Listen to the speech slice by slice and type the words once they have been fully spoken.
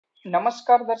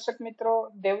નમસ્કાર દર્શક મિત્રો,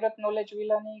 Devvrat knowledge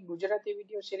વિલાની Gujarati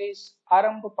video series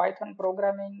આરંભ પાયથન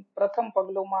પ્રોગ્રામિંગ પ્રથમ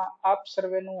પગલુંમાં આપ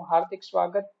સર્વેનું હાર્દિક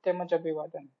સ્વાગત તેમજ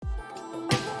અભિવાદન.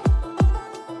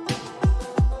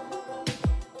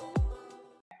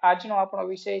 આજનો આપણો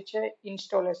વિષય છે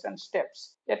ઇન્સ્ટોલેશન સ્ટેપ્સ.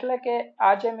 એટલે કે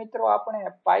આજે મિત્રો આપણે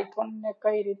પાયથોનને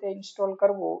કઈ રીતે ઇન્સ્ટોલ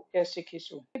કરવું એ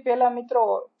શીખીશું. પહેલા મિત્રો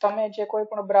તમે જે કોઈ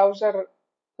પણ બ્રાઉઝર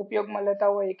ઉપયોગમાં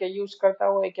લેતા હોય કે યુઝ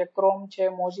કરતા હોય કે ક્રોમ છે,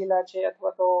 મોઝિલા છે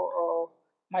અથવા તો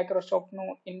માઇક્રોસોફ્ટનું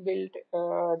ઇનબિલ્ટ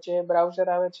જે બ્રાઉઝર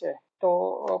આવે છે તો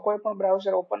કોઈ પણ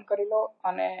બ્રાઉઝર ઓપન કરી લો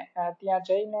અને ત્યાં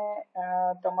જઈને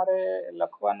તમારે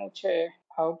લખવાનું છે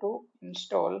હાઉ ટુ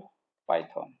ઇન્સ્ટોલ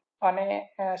પાયથોન. અને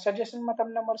સજેશનમાં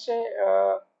તમને મળશે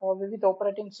વિવિધ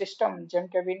ઓપરેટિંગ સિસ્ટમ જેમ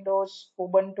કે વિન્ડોઝ,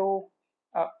 ઉબુન્ટુ,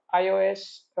 આઈઓએસ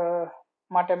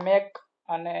માટે મેક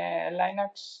અને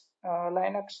લાઇનક્સ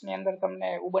ની અંદર તમને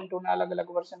ઉબુન્ટુના અલગ અલગ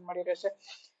વર્ઝન મળી રહેશે.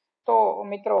 તો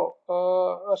મિત્રો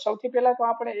સૌથી પહેલા તો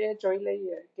આપણે એ જોઈ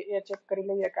લઈએ કે એ ચેક કરી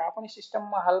લઈએ કે આપણી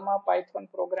સિસ્ટમમાં હાલમાં પાયથોન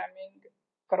પ્રોગ્રામિંગ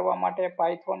કરવા માટે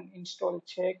પાયથોન ઇન્સ્ટોલ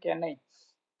છે કે નહીં.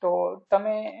 તો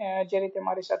તમે જે રીતે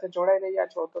મારી સાથે જોડાઈ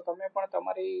રહ્યા છો તો તમે પણ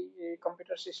તમારી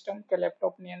કમ્પ્યુટર સિસ્ટમ કે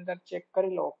લેપટોપની અંદર ચેક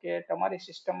કરી લો કે તમારી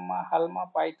સિસ્ટમમાં હાલમાં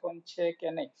પાયથોન છે કે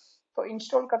નહીં. તો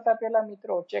ઇન્સ્ટોલ કરતા પહેલા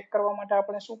મિત્રો ચેક કરવા માટે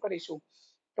આપણે શું કરીશું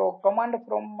તો કમાન્ડ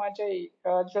પ્રોમ્પ્ટમાં જઈ,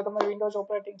 જો તમે વિન્ડોઝ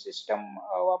ઓપરેટિંગ સિસ્ટમ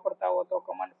વાપરતા હો તો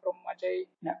કમાન્ડ પ્રોમ્પ્ટમાં જઈ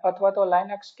અથવા તો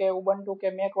લાઇનક્સ કે ઉબુન્ટુ કે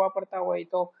મેક વાપરતા હોય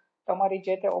તો તમારી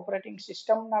જે તે ઓપરેટિંગ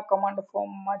સિસ્ટમના કમાન્ડ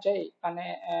પ્રોમ્પ્ટમાં જઈ અને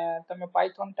તમે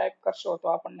પાયથોન ટાઈપ કરશો તો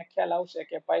આપણને ખ્યાલ આવશે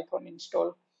કે પાયથોન ઇન્સ્ટોલ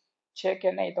છે કે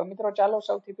નહીં. તો મિત્રો ચાલો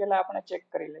સૌથી પહેલા આપણે ચેક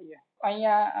કરી લઈએ.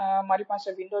 અહીંયા મારી પાસે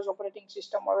વિન્ડોઝ ઓપરેટિંગ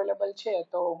સિસ્ટમ અવેલેબલ છે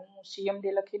તો હું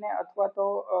સીએમડી લખીને અથવા તો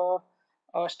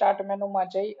સ્ટાર્ટ મેનુમાં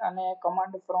જઈ અને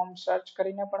કમાન્ડ પ્રોમ્પ્ટ સર્ચ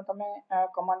કરીને પણ તમે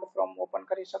કમાન્ડ પ્રોમ્પ્ટ ઓપન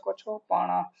કરી શકો છો,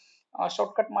 પણ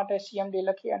શોર્ટકટ માટે સીએમડી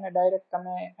લખી અને ડાયરેક્ટ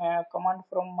તમે કમાન્ડ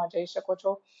પ્રોમ્પ્ટમાં જઈ શકો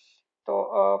છો. તો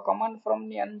કમાન્ડ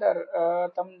પ્રોમ્પ્ટની અંદર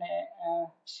તમને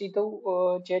સીધું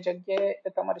જે જગ્યાએ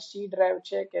તમારી સી ડ્રાઈવ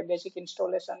છે કે બેઝિક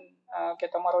ઇન્સ્ટોલેશન કે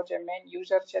તમારો જે મેઇન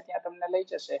યુઝર છે ત્યાં તમને લઈ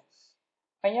જશે.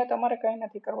 અહીંયા તમારે કંઈ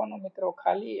નથી કરવાનું મિત્રો,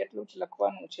 ખાલી એટલું જ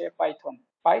લખવાનું છે પાયથોન.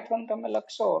 પાયથોન તમે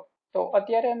લખશો તો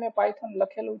અત્યારે મેં પાયથોન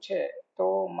લખેલું છે તો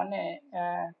મને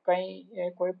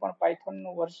કોઈ પણ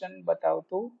પાયથોનનું વર્ઝન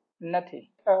બતાવતું નથી.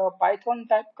 પાયથોન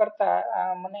ટાઈપ કરતા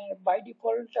મને by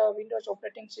default Windows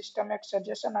operating system એક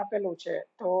સજેશન આપેલું છે.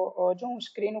 તો જો હું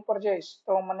સ્ક્રીન ઉપર જઈશ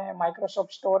તો મને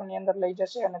માઇક્રોસોફ્ટ સ્ટોરની અંદર લઈ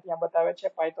જશે અને ત્યાં બતાવે છે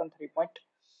પાયથોન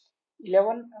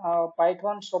 3.11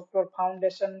 પાયથોન સોફ્ટવેર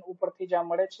ફાઉન્ડેશન ઉપરથી જ્યાં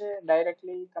મળે છે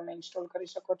ડાયરેક્ટલી તમે ઇન્સ્ટોલ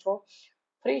કરી શકો છો.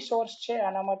 ફ્રી સોર્સ છે,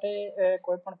 આના માટે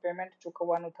કોઈ પણ પેમેન્ટ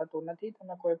ચૂકવવાનું થતું નથી.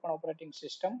 તમે કોઈ પણ ઓપરેટિંગ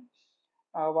સિસ્ટમ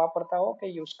વાપરતા હો કે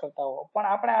યુઝ કરતા હો. પણ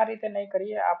આપણે આ રીતે નહીં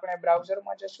કરીએ, આપણે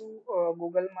બ્રાઉઝરમાં જશું,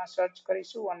 ગૂગલમાં સર્ચ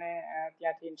કરીશું અને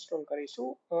ત્યાંથી ઇન્સ્ટોલ કરીશું,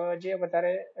 જે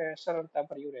વધારે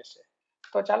સરળતાભર્યું રહેશે.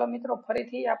 તો ચાલો મિત્રો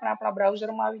ફરીથી આપણે આપણા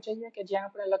બ્રાઉઝરમાં આવી જઈએ કે જ્યાં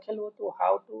આપણે લખેલું હતું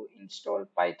હાઉ ટુ ઇન્સ્ટોલ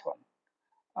પાયથોન.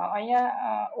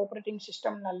 અહીંયા ઓપરેટિંગ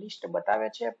સિસ્ટમના લિસ્ટ બતાવે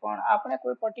છે પણ આપણે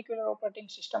કોઈ પર્ટિક્યુલર ઓપરેટિંગ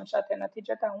સિસ્ટમ સાથે નથી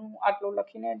જતા. હું આટલું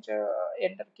લખીને જ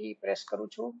એન્ટર કી પ્રેસ કરું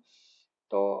છું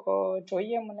તો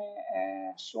જોઈએ મને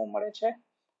શું મળે છે.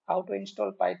 હાઉ ટુ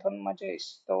ઇન્સ્ટોલ પાયથોનમાં જઈશ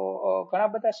તો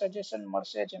ઘણા બધા સજેશન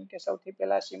મળશે, જેમ કે સૌથી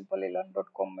પહેલા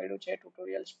simplylearn.com મળ્યું છે,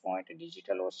 ટ્યુટોરિયલ્સ પોઈન્ટ,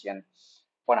 ડિજિટલ ઓશિયન.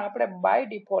 પણ આપણે બાય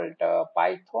ડિફોલ્ટ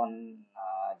પાયથોન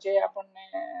જે આપણને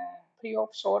ફ્રી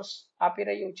ઓફ સોર્સ આપી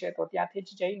રહ્યું છે તો ત્યાંથી જ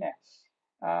જઈને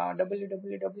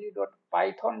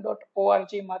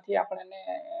www.python.org માંથી આપણે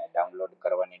ડાઉનલોડ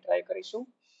કરવાની ટ્રાય કરીશું.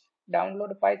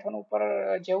 ડાઉનલોડ પાયથોન ઉપર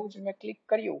જેવું જ મેં ક્લિક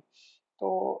કર્યું તો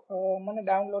મને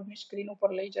ડાઉનલોડની સ્ક્રીન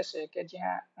ઉપર લઈ જશે કે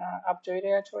જ્યાં આપ જોઈ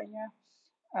રહ્યા છો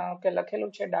અહીંયા કે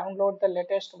લખેલું છે download the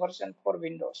latest version four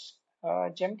Windows.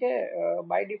 જેમ કે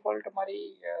બાય ડિફોલ્ટ મારી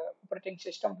ઓપરેટિંગ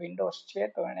સિસ્ટમ વિન્ડોઝ છે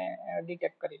તો એને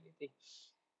ડિટેક્ટ કરી લીધી.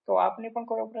 તો આપની પણ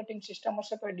કોઈ ઓપરેટિંગ સિસ્ટમ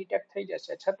હશે તો ડિટેક્ટ થઈ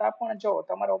જશે. છતાં પણ જો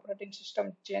તમારે ઓપરેટિંગ સિસ્ટમ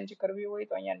ચેન્જ કરવી હોય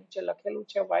તો અહીંયા નીચે લખેલું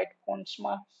છે વ્હાઇટ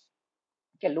ફોન્ટ્સમાં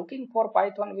કે looking for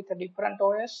Python with different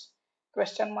OS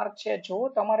question mark છે. જો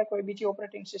તમારે કોઈ બીજી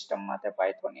ઓપરેટિંગ સિસ્ટમ માટે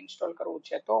પાયથોન ઇન્સ્ટોલ કરવું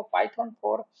છે તો પાયથોન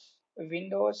ફોર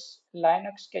વિન્ડોઝ,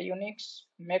 લાઇનક્સ કે યુનિક્સ,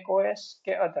 મેક ઓએસ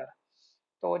કે અધર,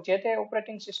 તો જે તે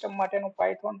ઓપરેટિંગ સિસ્ટમ માટેનું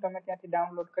પાયથોન તમે ત્યાંથી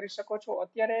ડાઉનલોડ કરી શકો છો.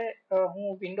 અત્યારે હું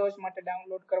વિન્ડોઝ માટે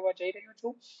ડાઉનલોડ કરવા જઈ રહ્યો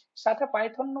છું. સાથે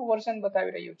પાયથોનનું વર્ઝન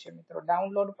બતાવી રહ્યું છે મિત્રો,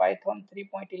 ડાઉનલોડ પાયથોન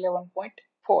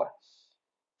 3.11.4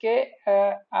 કે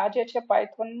આ જે છે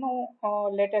પાયથોનનું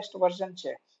લેટેસ્ટ વર્ઝન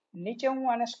છે. નીચે હું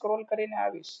આને સ્ક્રોલ કરીને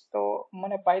આવીશ તો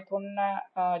મને પાયથોનના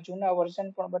જૂના વર્ઝન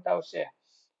પણ બતાવશે,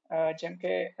 જેમ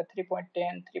કે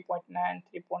 3.10, 3.9,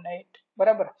 3.8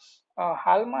 બરાબર.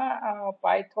 હાલમાં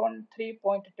પાયથોન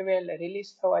 3.12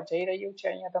 રિલીઝ થવા જઈ રહ્યું છે.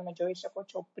 અહીંયા તમે જોઈ શકો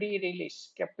છો પ્રી રિલીઝ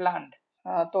કે પ્લાન્ડ.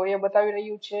 તો એ બતાવી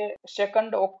રહ્યું છે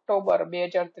 2 ઓક્ટોબર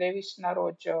 2023 ના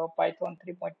રોજ પાયથોન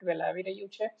 3.12 આવી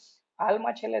રહ્યું છે.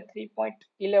 હાલમાં છેલ્લે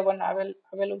 3.11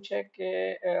 આવેલું છે કે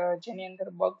જેની અંદર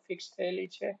બગ ફિક્સ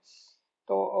થયેલી છે.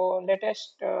 તો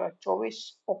લેટેસ્ટ 24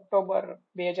 ઓક્ટોબર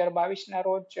 2022 ના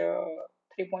રોજ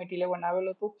 3.11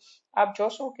 આવેલું હતું. આપ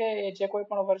જોશો કે જે કોઈ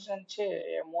પણ વર્ઝન છે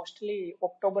એ મોસ્ટલી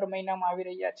ઓક્ટોબર મહિનામાં આવી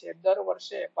રહ્યા છે. દર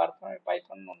વર્ષે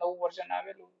પાયથોન નું નવું વર્ઝન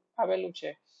આવેલું છે,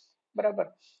 બરાબર.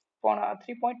 પણ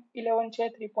 3.11 છે,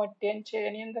 3.10 છે,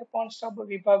 એની અંદર પણ સબ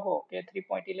વિભાગો કે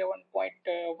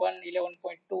 3.11.1,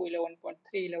 11.2,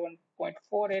 11.3,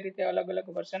 11.4 એ રીતે અલગ અલગ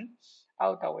વર્ઝન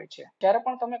આવતા હોય છે. જ્યારે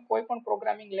પણ તમે કોઈ પણ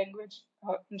પ્રોગ્રામિંગ લેંગ્વેજ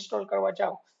ઇન્સ્ટોલ કરવા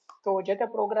જાઓ તો જે તે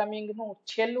પ્રોગ્રામિંગ નું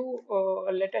છેલ્લું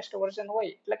લેટેસ્ટ વર્ઝન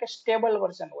હોય એટલે કે સ્ટેબલ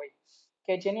વર્ઝન હોય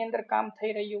કે જેની અંદર કામ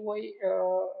થઈ રહ્યું હોય,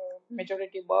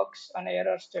 મેજોરિટી બગ્સ અને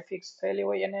એરર્સ જે ફિક્સ થયેલી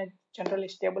હોય એને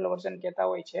જનરલી સ્ટેબલ વર્ઝન કહેતા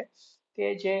હોય છે, કે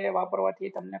જે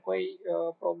વાપરવાથી તમને કોઈ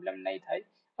પ્રોબ્લેમ નહીં થાય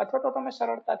અથવા તો તમે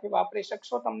સરળતાથી વાપરી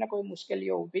શકશો, તમને કોઈ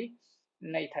મુશ્કેલીઓ ઊભી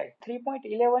નહીં થાય.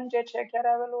 3.11 જે છે ક્યારે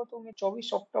આવેલું હતું?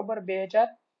 24 ઓક્ટોબર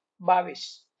 2022.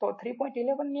 તો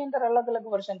 3.11 ની અંદર અલગ અલગ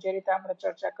વર્ઝન જે રીતે આપણે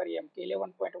ચર્ચા કરીએ એમ કે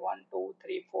 11.1, 2,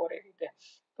 3, 4 એ રીતે.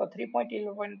 તો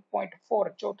 3.11.4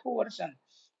 ચોથું વર્ઝન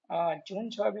જૂન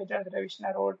 6, 2023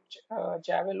 ના રોજ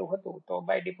જે આવેલું હતું, તો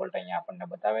બાય ડિફોલ્ટ અહીંયા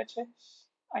આપણને બતાવે છે.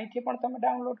 અહીંથી પણ તમે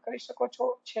ડાઉનલોડ કરી શકો છો.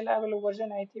 છેલ્લે આવેલું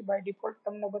વર્ઝન અહીંથી બાય ડિફોલ્ટ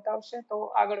તમને બતાવશે, તો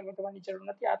આગળ વધવાની જરૂર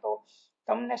નથી. આ તો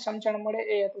તમને સમજણ મળે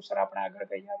એ હેતુસર આપણે આગળ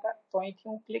ગયા હતા. તો અહીંથી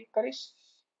હું ક્લિક કરીશ.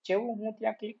 જેવું હું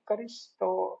ત્યાં ક્લિક કરીશ તો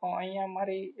અહીંયા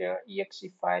મારી exe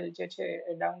ફાઇલ જે છે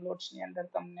એ ડાઉનલોડ્સ ની અંદર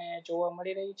તમને જોવા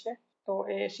મળી રહી છે. તો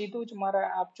એ સીધું જ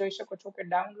મારા આપ જોઈ શકો છો કે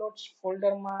ડાઉનલોડ્સ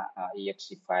ફોલ્ડરમાં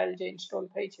exe ફાઇલ જે ઇન્સ્ટોલ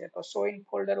થઈ છે, તો શો ઇન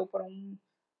ફોલ્ડર ઉપર હું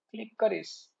ક્લિક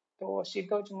કરીશ તો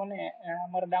સીધો જ મને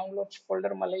મારા ડાઉનલોડ્સ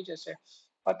ફોલ્ડરમાં લઈ જશે.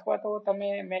 અથવા તો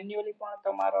તમે મેન્યુઅલી પણ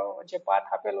તમારો જે પાથ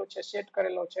આપેલો છે, સેટ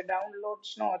કરેલો છે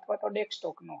ડાઉનલોડ્સનો અથવા તો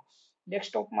ડેસ્કટોપનો.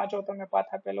 ડેસ્કટોપમાં જો તમે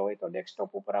પાથ આપેલો હોય તો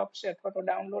ડેસ્કટોપ ઉપર આપશે અથવા તો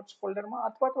ડાઉનલોડ્સ ફોલ્ડરમાં,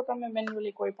 અથવા તો તમે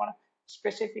મેન્યુઅલી કોઈ પણ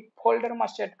સ્પેસિફિક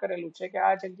ફોલ્ડરમાં સેટ કરેલું છે કે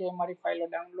આ જગ્યાએ મારી ફાઇલો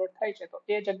ડાઉનલોડ થાય છે, તો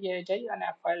એ જગ્યાએ જઈ અને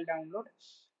આ ફાઇલ ડાઉનલોડ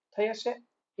થઈ હશે.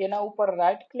 એના ઉપર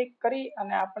રાઈટ ક્લિક કરી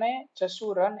અને આપણે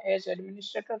જશું રન એઝ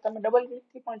એડમિનિસ્ટ્રેટર. તમે ડબલ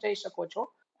ક્લિકથી પણ જઈ શકો છો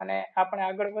અને આપણે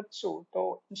આગળ વધશું તો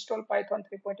install Python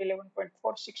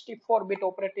 3.11.4 64 bit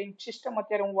operating system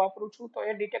અત્યારે હું વાપરું છું, તો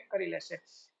એ ડિટેક્ટ કરી લેશે.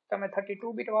 તમે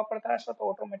 32 બીટ વાપરતા હશો તો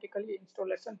ઓટોમેટિકલી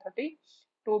ઇન્સ્ટોલેશન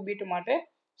 32 બીટ માટે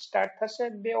સ્ટાર્ટ થશે.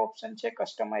 બે ઓપ્શન છે,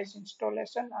 કસ્ટમાઇઝ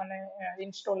ઇન્સ્ટોલેશન અને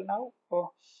ઇન્સ્ટોલ નાઉ.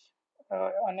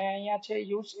 અને અહીંયા છે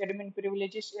use admin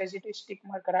privileges as it is tick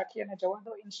mark રાખી અને જવા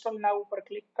દો. ઇન્સ્ટોલ નાઉ ઉપર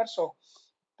ક્લિક કરશો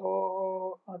તો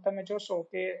તમે જોશો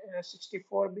કે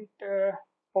 64 બીટ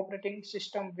ઓપરેટિંગ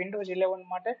સિસ્ટમ વિન્ડોઝ 11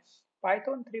 માટે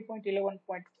પાયથોન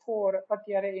 3.11.4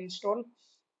 અત્યારે ઇન્સ્ટોલ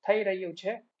થઈ રહ્યું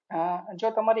છે. જો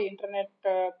તમારી ઇન્ટરનેટ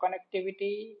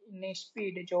કનેક્ટિવિટીની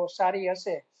સ્પીડ જો સારી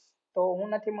હશે તો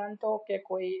હું નથી માનતો કે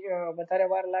કોઈ વધારે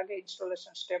વાર લાગે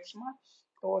ઇન્સ્ટોલેશન સ્ટેપ્સમાં.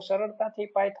 તો સરળતાથી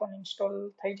પાયથોન ઇન્સ્ટોલ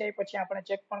થઈ જાય. પછી આપણે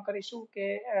ચેક પણ કરીશું કે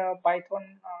પાયથોન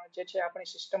જે છે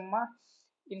આપણી સિસ્ટમમાં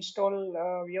ઇન્સ્ટોલ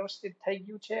વ્યવસ્થિત થઈ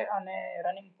ગયું છે અને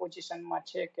રનિંગ પોઝિશનમાં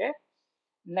છે કે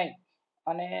નહીં.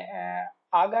 અને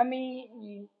આગામી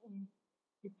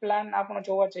પ્લાન આપણો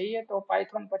જોવા જઈએ તો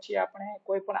પાયથોન પછી આપણે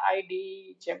કોઈ પણ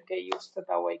આઈડી જેમ કે યુઝ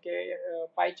થતા હોય કે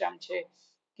પાયચામ છે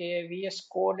કે VS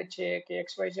કોડ છે કે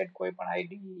XYZ કોઈ પણ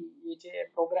આઈડી જે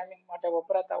પ્રોગ્રામિંગ માટે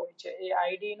વપરાતા હોય છે, એ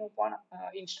આઈડી નું પણ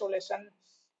ઇન્સ્ટોલેશન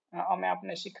અમે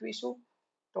આપને શીખવીશું.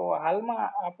 તો હાલમાં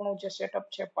આપણું જે સેટઅપ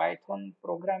છે પાયથોન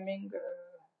પ્રોગ્રામિંગ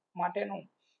માટેનું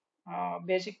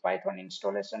બેઝિક પાયથોન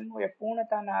ઇન્સ્ટોલેશન નું, એ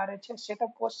પૂર્ણતાના આરે છે.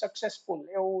 સેટઅપ વોઝ સક્સેસફુલ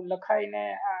એવું લખાઈને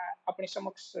આપણી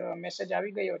સમક્ષ મેસેજ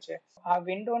આવી ગયો છે. આ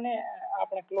વિન્ડોને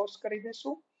આપણે ક્લોઝ કરી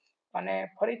દેશું અને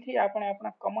ફરીથી આપણે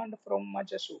આપણા કમાન્ડ પ્રોમ્પ્ટમાં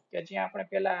જશું કે જ્યાં આપણે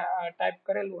પહેલા ટાઈપ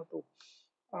કરેલું હતું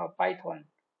પાયથોન,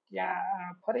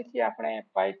 ત્યાં ફરીથી આપણે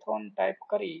પાયથોન ટાઈપ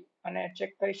કરી અને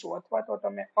ચેક કરીશું. અથવા તો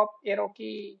તમે અપ એરો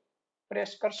કી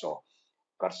પ્રેસ કરશો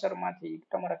કર્સરમાંથી,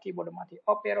 તમારા કીબોર્ડમાંથી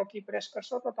અપ એરો કી પ્રેસ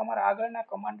કરશો તો તમારા આગળના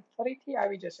કમાન્ડ ફરીથી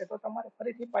આવી જશે. તો તમારે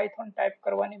ફરીથી પાયથોન ટાઈપ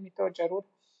કરવાની મિત્રો જરૂર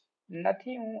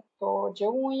નથી. હું તો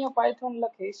જેવું અહીંયા પાયથોન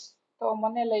લખીશ તો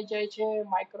મને લઈ જાય છે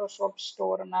માઇક્રોસોફ્ટ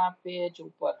સ્ટોરના પેજ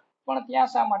ઉપર. પણ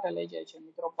ત્યાં શા માટે લઈ જાય છે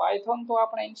મિત્રો? પાયથોન તો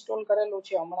આપણે ઇન્સ્ટોલ કરેલું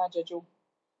છે હમણાં જ હજુ,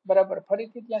 બરાબર.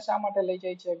 ફરીથી ત્યાં શા માટે લઈ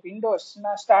જાય છે?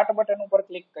 વિન્ડોઝના સ્ટાર્ટ બટન ઉપર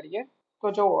ક્લિક કરીએ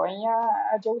તો જુઓ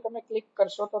અહીંયા જેવું તમે ક્લિક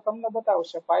કરશો તો તમને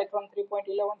બતાવશે પાયથોન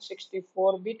 3.11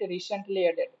 64 બીટ રિસેન્ટલી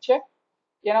એડેડ છે.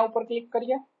 એના ઉપર ક્લિક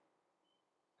કરીએ.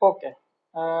 ઓકે,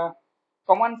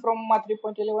 કમાન્ડ પ્રોમ્પ્ટમાં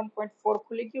 3.11.4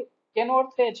 ખુલી ગયું. એનો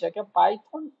અર્થ એ છે કે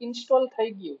પાયથોન ઇન્સ્ટોલ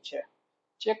થઈ ગયું છે.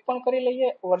 ચેક પણ કરી લઈએ,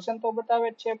 વર્ઝન તો બતાવે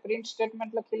જ છે. પ્રિન્ટ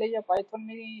સ્ટેટમેન્ટ લખી લઈએ.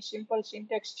 પાયથોનની સિમ્પલ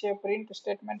સિન્ટેક્સ છે પ્રિન્ટ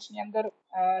સ્ટેટમેન્ટ્સની અંદર.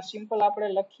 સિમ્પલ આપણે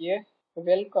લખીએ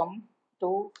welcome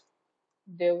to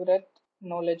Devvrat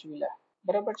knowledge villa,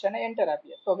 બરાબર છે, અને એન્ટર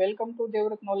આપીએ તો welcome to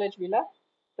Devvrat knowledge villa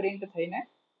print થઈને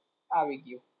આવી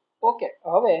ગયું. ઓકે,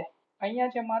 હવે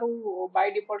અહીંયા જે મારું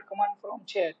બાય ડિફોલ્ટ કમાન્ડ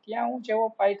પ્રોમ્પ્ટ છે ત્યાં હું જેવો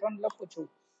પાયથોન લખું છું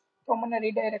તો મને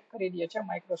રીડાયરેક્ટ કરી દે છે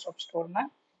માઇક્રોસોફ્ટ સ્ટોરના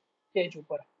પેજ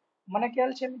ઉપર. મને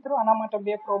ખ્યાલ છે મિત્રો આના માટે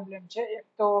બે પ્રોબ્લેમ છે. એક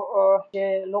તો જે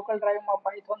લોકલ ડ્રાઈવમાં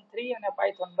પાયથોન 3 અને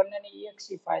પાયથોન બંનેની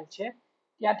exe ફાઇલ છે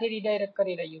ત્યાંથી રીડાયરેક્ટ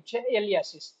કરી રહ્યું છે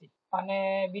એલિયાસિસ થી. અને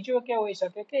બીજું કે હોઈ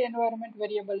શકે કે એન્વાયરમેન્ટ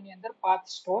વેરિયેબલ ની અંદર પાથ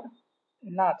સ્ટોર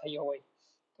ના થયો હોય.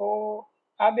 તો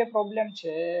આ બે પ્રોબ્લેમ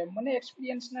છે. મને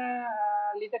એક્સપિરિયન્સના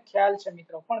લીધે ખ્યાલ છે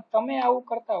મિત્રો, પણ તમે આવું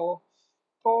કરતા હો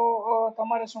તો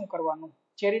તમારે શું કરવાનું?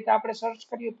 જે રીતે આપણે સર્ચ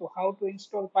કર્યું હતું હાઉ ટુ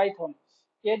ઇન્સ્ટોલ પાયથોન,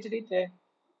 એ જ રીતે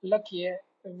લખીએ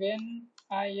when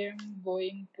I am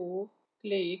going to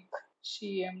click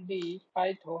cmd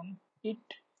python it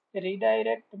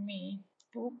redirect me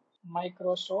to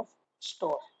Microsoft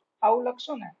Store. આવું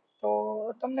લખશો ને તો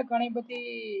તમને ઘણી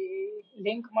બધી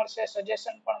લિંક મળશે,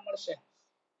 સજેશન પણ મળશે.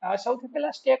 સૌથી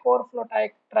પહેલા સ્ટેક ઓવરફ્લો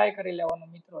ટ્રાય કરી લેવાનું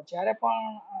મિત્રો. જ્યારે પણ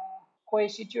કોઈ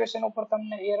સિચ્યુએશન ઉપર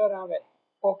તમને એરર આવે,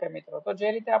 ઓકે મિત્રો, તો જે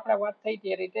રીતે આપણે વાત થઈ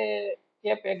તે રીતે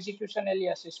એપ એક્ઝિક્યુશન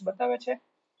એલિયાસિસ બતાવે છે.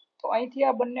 તો અહીંથી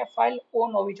આ બંને ફાઇલ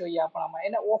ઓન હોવી જોઈએ આપણામાં,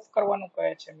 એને ઓફ કરવાનું કહે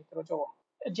છે મિત્રો. જુઓ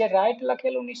જે રાઈટ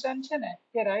લખેલું નિશાન છે ને,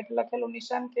 તે રાઈટ લખેલું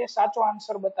નિશાન કે સાચો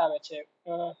આન્સર બતાવે છે.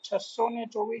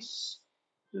 624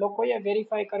 લોકોએ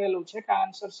વેરીફાઈ કરેલું છે કે આ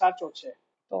આન્સર સાચો છે.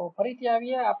 તો ફરીથી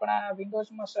આવીએ આપણા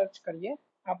વિન્ડોઝમાં, સર્ચ કરીએ,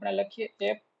 આપણે લખીએ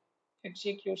app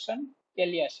execution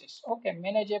aliases. Okay,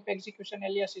 manage app execution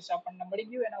aliases આપણને મળી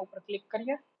ગયું. એના ઉપર ક્લિક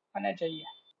કરીએ અને જઈએ.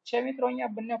 છે મિત્રો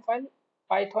અહીંયા બંને ફાઇલ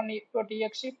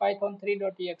python1.exe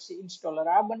python3.exe ઇન્સ્ટોલર,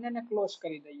 આ બંનેને ક્લોઝ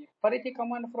કરી દઈએ. ફરીથી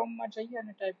કમાન્ડ પ્રોમ્પ્ટમાં જઈએ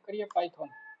અને ટાઈપ કરીએ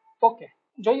પાયથોન. ઓકે,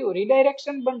 જોયું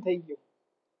રીડાયરેક્શન બંધ થઈ ગયું,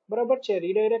 બરાબર છે,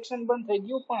 રીડાયરેક્શન બંધ થઈ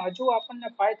ગયું. પણ હજુ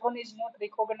આપણને Python is not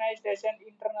રિકોગ્નાઇઝડ as an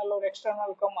internal or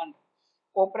external command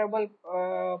operable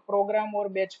programme or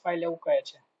batch file એવું કહે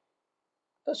છે.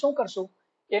 તો શું કરશું?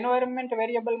 એન્વાયરમેન્ટ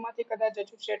વેરિયેબલ માંથી કદાચ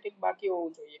હજુ સેટિંગ બાકી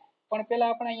હોવું જોઈએ. પણ પહેલા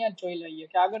આપણે અહીંયા જોઈ લઈએ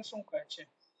કે આગળ શું કહે છે.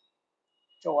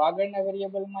 જો આગળના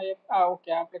વેરિયેબલમાં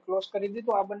ઓકે આપણે ક્લોઝ કરી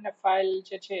દીધું. આ બંને ફાઇલ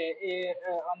જે છે એ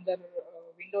અંદર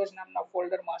વિન્ડોઝ નામના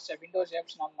ફોલ્ડરમાં હશે, વિન્ડોઝ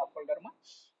એપ્સ નામના ફોલ્ડરમાં.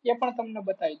 એ પણ તમને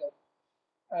બતાવી દઉં.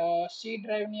 સી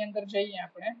ડ્રાઈવ ની અંદર જઈએ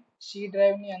આપણે. સી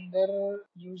ડ્રાઈવ ની અંદર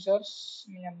યુઝર્સ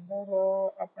ની અંદર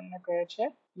આપણને કહે છે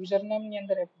યુઝરનેમ ની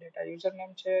અંદર એપ ડેટા,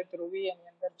 યુઝરનેમ છે ધ્રુવી,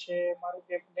 એની અંદર છે મારું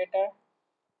એપ ડેટા.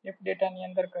 એપ ડેટા ની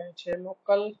અંદર કહે છે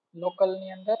લોકલ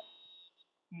ની અંદર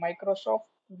માઇક્રોસોફ્ટ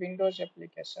વિન્ડોઝ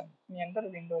એપ્લિકેશન ની અંદર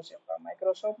વિન્ડોઝ એપ,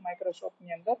 માઇક્રોસોફ્ટ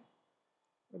ની અંદર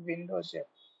વિન્ડોઝ એપ,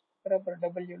 બરાબર,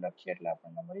 W લખીએ એટલે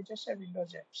આપણને મળી જશે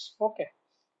વિન્ડોઝ એપ્સ. ઓકે,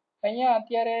 અહીંયા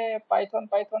અત્યારે પાયથોન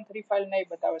 3 ફાઇલ નહીં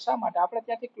બતાવે. શા માટે? આપણે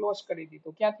ત્યાંથી ક્લોઝ કરી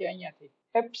દીધું. ક્યાંથી? અહીંયાથી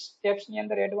એપ્સ ની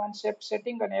અંદર એડવાન્સ એપ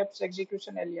સેટિંગ અને એપ્સ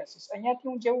એક્ઝિક્યુશન એલિયાસિસ. અહીંયાથી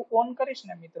હું જેવું ઓન કરીશ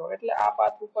ને મિત્રો, એટલે આ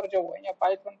પાથ ઉપર જવું, અહીંયા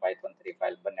પાયથોન 3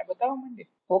 ફાઇલ બંને બતાવવા માંડી.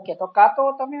 ઓકે, તો કાં તો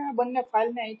તમે આ બંને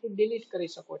ફાઇલને અહીંથી ડિલીટ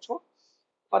કરી શકો છો,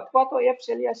 અથવા તો એપ્સ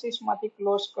એલિયાસિસ માંથી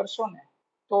ક્લોઝ કરશો ને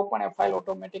તો પણ એ ફાઇલ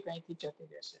ઓટોમેટિક અહીંથી જતી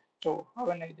રહેશે. જો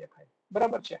હવે નહીં દેખાય,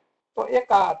 બરાબર છે. તો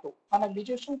એક આ હતું. અને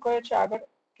બીજું શું કહે છે આગળ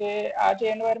કે આ જે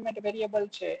એન્વાયરમેન્ટ વેરિયેબલ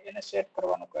છે એને સેટ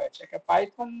કરવાનું કહે છે કે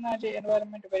પાયથોનના જે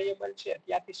એન્વાયરમેન્ટ વેરિયેબલ છે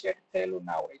ત્યાંથી સેટ થયેલું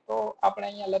ના હોય. તો આપણે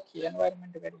અહીંયા લખીએ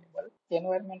એન્વાયરમેન્ટ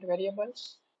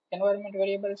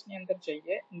વેરિયેબલ્સ ની અંદર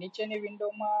જઈએ. નીચેની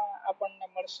વિન્ડોમાં આપણને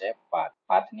મળશે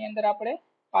પાથ ની અંદર આપણે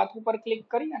પાથ ઉપર ક્લિક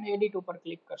કરી અને એડિટ ઉપર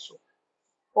ક્લિક કરશું.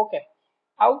 ઓકે,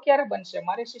 આવું ક્યારે બનશે?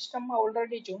 મારી સિસ્ટમમાં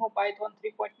ઓલરેડી જૂનું પાયથોન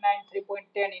 3.9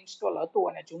 3.10 ઇન્સ્ટોલ હતું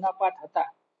અને જૂના પાથ હતા,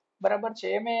 બરાબર છે.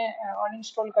 એ મેં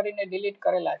અનઇન્સ્ટોલ કરીને ડિલીટ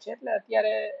કરેલા છે, એટલે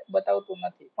અત્યારે બતાવતું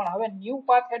નથી. પણ હવે ન્યૂ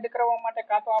પાથ એડ કરવા માટે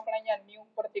કાં તો આપણે અહીંયા ન્યૂ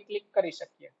પરથી ક્લિક કરી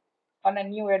શકીએ અને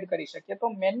ન્યૂ એડ કરી શકીએ. તો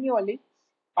મેન્યુઅલી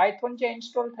પાયથોન જે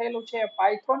ઇન્સ્ટોલ થયેલું છે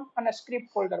પાયથોન અને સ્ક્રિપ્ટ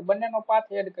ફોલ્ડર બંનેનો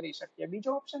પાથ એડ કરી શકીએ.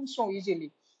 બીજો ઓપ્શન શું?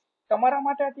 ઇઝીલી તમારા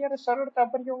માટે અત્યારે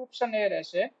સરળતાભર્યો ઓપ્શન એ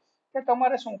રહેશે કે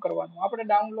તમારે શું કરવાનું. આપણે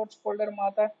ડાઉનલોડ્સ ફોલ્ડરમાં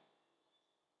હતા,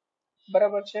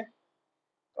 બરાબર છે.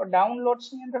 તો ડાઉનલોડ્સ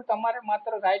ની અંદર તમારે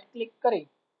માત્ર રાઈટ ક્લિક કરી,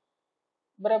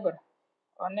 બરાબર,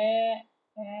 અને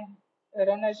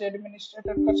રન એઝ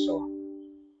એડમિનિસ્ટ્રેટર કરશો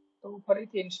તો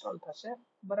ફરીથી ઇન્સ્ટોલ થશે,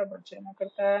 બરાબર છે. એના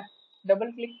કરતા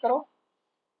ડબલ ક્લિક કરો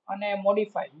અને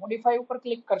મોડિફાઈ ઉપર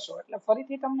ક્લિક કરશો એટલે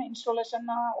ફરીથી તમને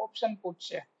ઇન્સ્ટોલેશનના ઓપ્શન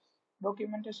પૂછશે.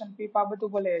 ડોક્યુમેન્ટેશન પીપ આ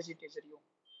બધું ભલે એઝ ઇટ ઇઝ રહ્યું.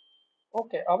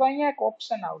 ઓકે, હવે અહીંયા એક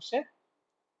ઓપ્શન આવશે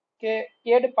કે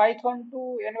add Python two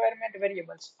environment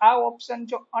variables. આ ઓપ્શન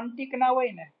જો અનટિક ના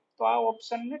હોય ને તો આ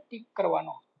ઓપ્શનને ટિક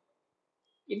કરવાનો.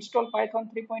 ઇન્સ્ટોલ પાયથોન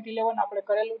 3.11 આપણે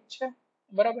કરેલું જ છે,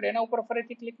 બરાબર, એના ઉપર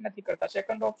ફરીથી ક્લિક નથી કરતા.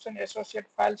 Second option associate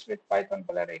files with Python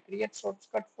બુલેરી, create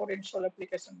shortcut four install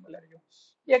application બુલેરી.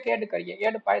 એક એડ કરીએ,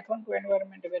 add Python two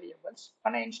environment variables,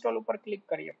 અને ઇન્સ્ટોલ ઉપર ક્લિક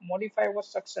કરીએ. Modify was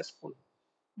successful.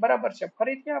 બરાબર છે.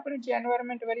 ફરીથી આપણે જે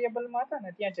એન્વાયરમેન્ટ વેરિયેબલમાં હતા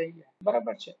ને ત્યાં જઈએ.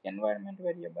 બરાબર છે. Environment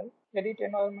variable, edit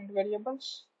environment variables,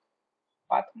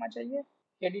 પાથમાં જઈએ,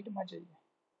 એડિટમાં જઈએ.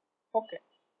 ઓકે,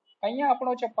 અહીંયા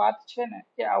આપણો જે પાથ છે ને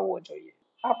એ આવવો જોઈએ.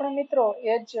 આપણે મિત્રો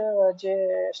એ જ જે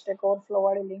સ્ટેક ઓવરફ્લો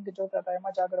વાળી લિંક જોતા હતા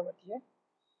એમાં જ આગળ વધીએ.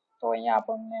 તો અહીંયા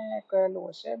આપણને કહેલું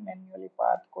હશે મેન્યુઅલી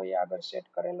પાથ કોઈ આગળ સેટ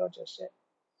કરેલો જ હશે.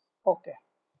 ઓકે,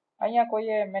 અહીંયા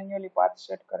કોઈએ મેન્યુઅલી પાથ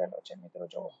સેટ કરેલો છે મિત્રો.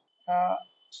 જુઓ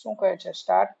શું કહે છે,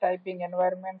 start typing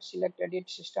environment, select edit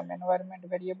system environment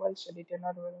variables, edit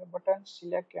environment button,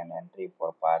 select N entry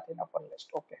four path in upper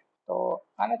list. Okay, તો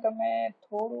આને તમે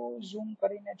થોડું ઝૂમ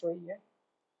કરીને જોઈએ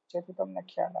જેથી તમને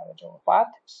ખ્યાલ આવે. જો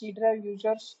પાથ સી ડ્રાઈવ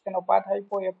યુઝર્સ, એનો પાથ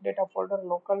આપ્યો, app data folder,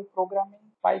 local programming,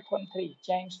 Python 3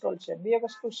 જ્યાં ઇન્સ્ટોલ છે. બે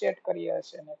વસ્તુ સેટ કરીએ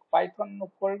હશે ને, પાયથોન નું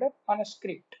ફોલ્ડર અને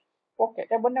સ્ક્રિપ્ટ. ઓકે,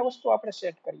 એ બંને વસ્તુ આપણે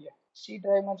સેટ કરીએ. સી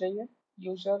ડ્રાઈવમાં જઈએ,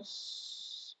 યુઝર્સ,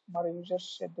 મારો યુઝર્સ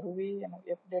છે ધ્રુવી, એનો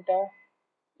એપ ડેટા,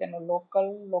 એનું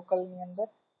લોકલની અંદર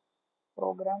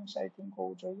પ્રોગ્રામ્સ આઈ થિંક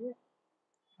હોવું જોઈએ.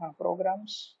 હા,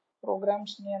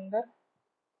 પ્રોગ્રામ્સની અંદર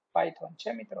પાયથોન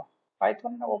છે મિત્રો.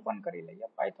 પાયથોનને ઓપન કરી લઈએ,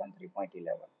 પાયથોન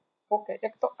 3.11. ઓકે,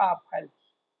 એક તો આ ફાઇલ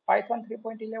પાયથોન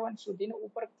 3.11 સુધીનું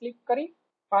ઉપર ક્લિક કરી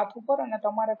પાથ ઉપર, અને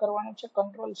તમારે કરવાનું છે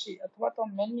કંટ્રોલ સી અથવા તો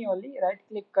મેન્યુઅલી રાઈટ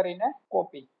ક્લિક કરીને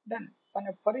કોપી. ડન. અને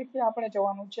ફરીથી આપણે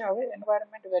જવાનું છે હવે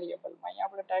એન્વાયરમેન્ટ વેરિયેબલમાં. અહીંયા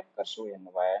આપણે ટાઈપ કરશું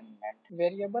એન્વાયરમેન્ટ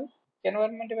વેરિયેબલ.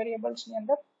 એન્વાયરમેન્ટ વેરિયેબલ્સની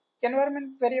અંદર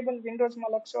એન્વાયરમેન્ટ વેરિયેબલ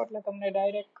વિન્ડોઝમાં લખશો એટલે તમને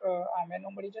ડાયરેક્ટ આ મેનુ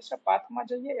મળી જશે. પાથમાં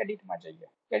જઈએ, એડિટમાં જઈએ.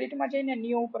 એડિટમાં જઈને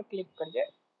ન્યૂ ઉપર ક્લિક કરીએ,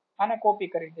 આને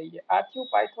કોપી કરી દઈએ. આ થયું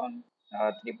પાયથોન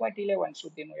 3.11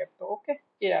 સુધીનું એક તો. ઓકે,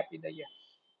 એ આપી દઈએ.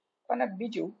 અને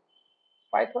બીજું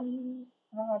પાયથોન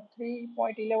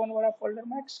 3.11 વાળા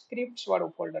ફોલ્ડરમાં એક સ્ક્રિપ્ટ્સ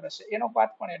વાળું ફોલ્ડર હશે, એનો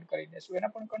પાથ પણ એડ કરી દેશું. એને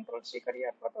પણ કંટ્રોલ સી કરીએ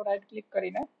અથવા તો રાઈટ ક્લિક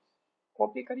કરીને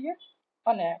કોપી કરીએ,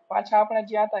 અને પાછા આપણે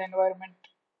જ્યાં હતા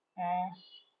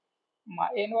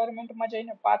એન્વાયરમેન્ટમાં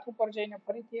જઈને પાથ ઉપર જઈને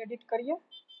ફરીથી એડિટ કરીએ,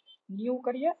 ન્યૂ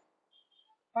કરીએ,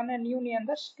 અને ન્યૂ ની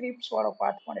અંદર સ્ક્રિપ્ટ્સ વાળો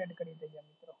પાથ પણ એડ કરી દઈએ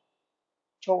મિત્રો.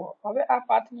 જોવો હવે આ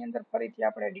પાથની અંદર ફરીથી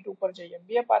આપણે એડિટ ઉપર જઈએ,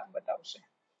 બે પાથ બતાવશે,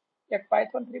 એક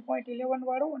પાયથોન 3.11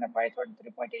 વાળું અને પાયથોન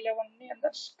 3.11 ની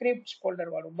અંદર સ્ક્રિપ્ટ્સ ફોલ્ડર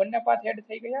વાળું. બંને પાથ એડ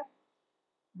થઈ ગયા.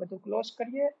 બધું ક્લોઝ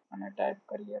કરીએ અને ટાઈપ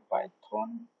કરીએ પાયથોન.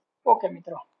 ઓકે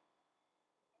મિત્રો,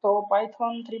 તો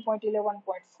પાયથોન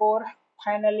 3.11.4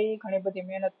 ફાઇનલી ઘણી બધી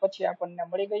મહેનત પછી આપણને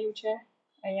મળી ગયું છે.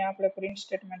 અહીંયા આપણે પ્રિન્ટ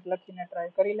સ્ટેટમેન્ટ લખીને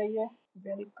ટ્રાય કરી લઈએ.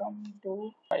 Welcome to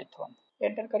Python.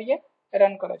 એન્ટર કરીએ,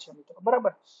 રન કરે છે મિત્રો.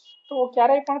 બરાબર, તો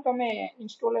ક્યારેય પણ તમે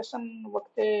ઇન્સ્ટોલેશન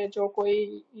વખતે જો કોઈ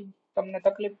તમને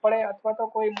તકલીફ પડે અથવા તો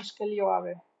કોઈ મુશ્કેલીઓ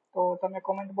આવે તો તમે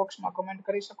કોમેન્ટ બોક્સમાં કમેન્ટ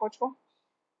કરી શકો છો.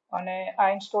 અને આ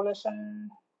ઇન્સ્ટોલેશન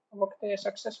વખતે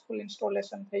સક્સેસફુલ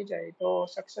ઇન્સ્ટોલેશન થઈ જાય તો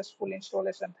સક્સેસફુલ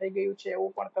ઇન્સ્ટોલેશન થઈ ગયું છે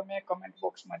એવું પણ તમે કમેન્ટ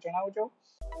બોક્સમાં જણાવજો.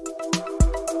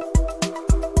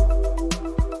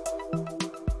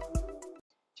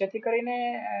 જેથી કરીને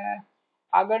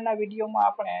આગળના વિડીયોમાં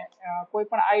આપણે કોઈ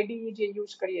પણ આઈડી જે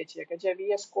યુઝ કરીએ છીએ કે જે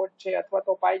VS કોડ છે અથવા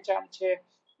તો પાયચાર્મ છે,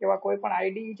 એવા કોઈ પણ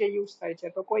આઈડી જે યુઝ થાય છે,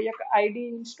 તો કોઈ એક આઈડી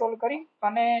ઇન્સ્ટોલ કરી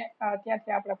અને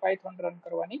ત્યાંથી આપણે પાયથોન રન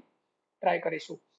કરવાની ટ્રાય કરીશું.